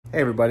Hey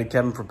everybody,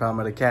 Kevin from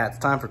Palmetto Cats.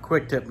 Time for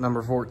quick tip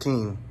number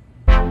 14.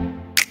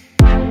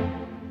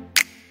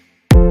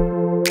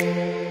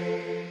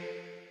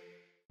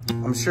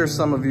 I'm sure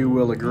some of you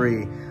will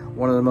agree,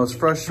 one of the most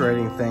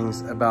frustrating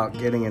things about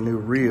getting a new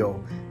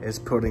reel is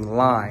putting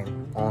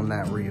line on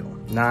that reel.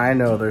 Now I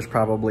know there's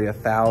probably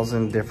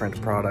 1,000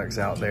 different products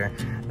out there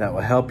that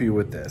will help you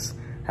with this.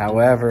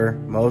 However,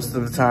 most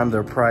of the time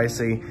they're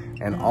pricey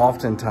and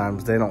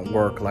oftentimes they don't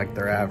work like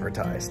they're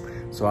advertised.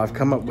 So I've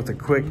come up with a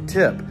quick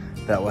tip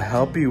that will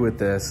help you with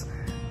this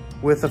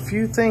with a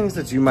few things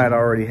that you might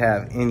already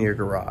have in your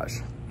garage.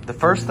 The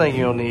first thing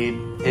you'll need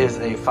is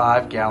a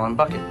 5-gallon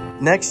bucket.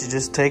 Next, you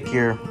just take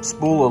your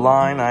spool of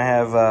line. I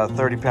have a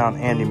 30-pound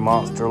Andy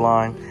Monster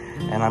line,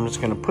 and I'm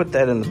just gonna put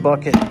that in the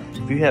bucket.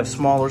 If you have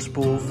smaller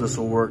spools, this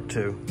will work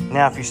too.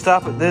 Now, if you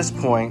stop at this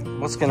point,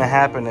 what's gonna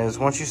happen is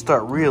once you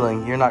start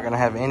reeling, you're not gonna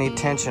have any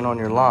tension on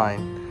your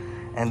line.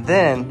 And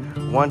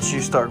then, once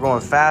you start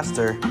going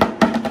faster,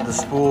 the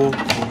spool will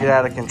get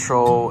out of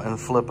control and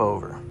flip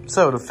over.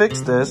 So to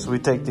fix this, we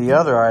take the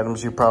other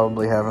items you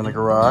probably have in the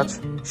garage,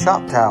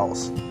 shop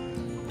towels,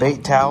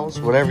 bait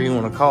towels, whatever you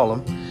want to call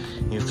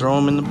them. You throw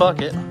them in the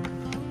bucket,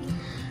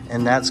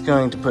 and that's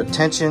going to put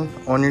tension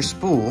on your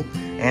spool,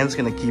 and it's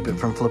going to keep it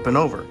from flipping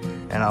over.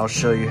 And I'll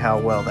show you how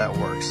well that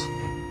works.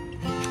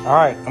 All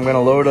right, I'm going to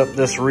load up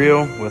this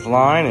reel with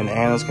line, and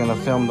Anna's going to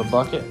film the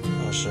bucket.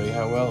 I'll show you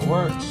how well it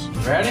works.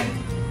 Ready?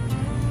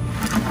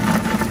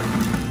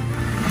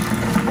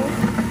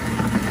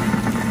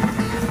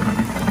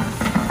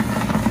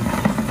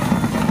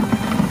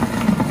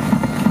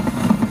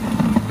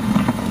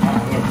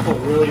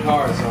 Really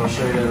hard, so I'll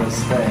show you that it'll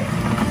stay.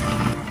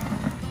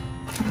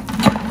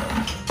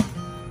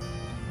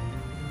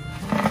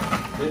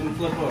 Didn't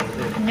flip over,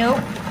 did it?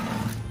 Nope.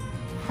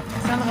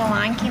 Some of the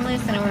line came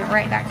loose and it went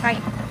right back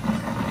tight.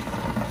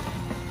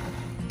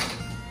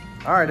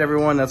 All right,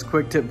 everyone, that's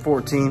quick tip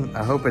 14.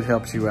 I hope it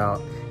helps you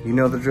out. You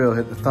know the drill.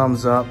 Hit the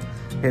thumbs up,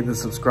 hit the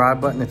subscribe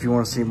button if you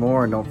want to see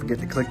more, and don't forget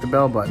to click the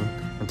bell button.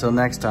 Until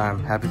next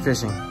time, happy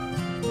fishing.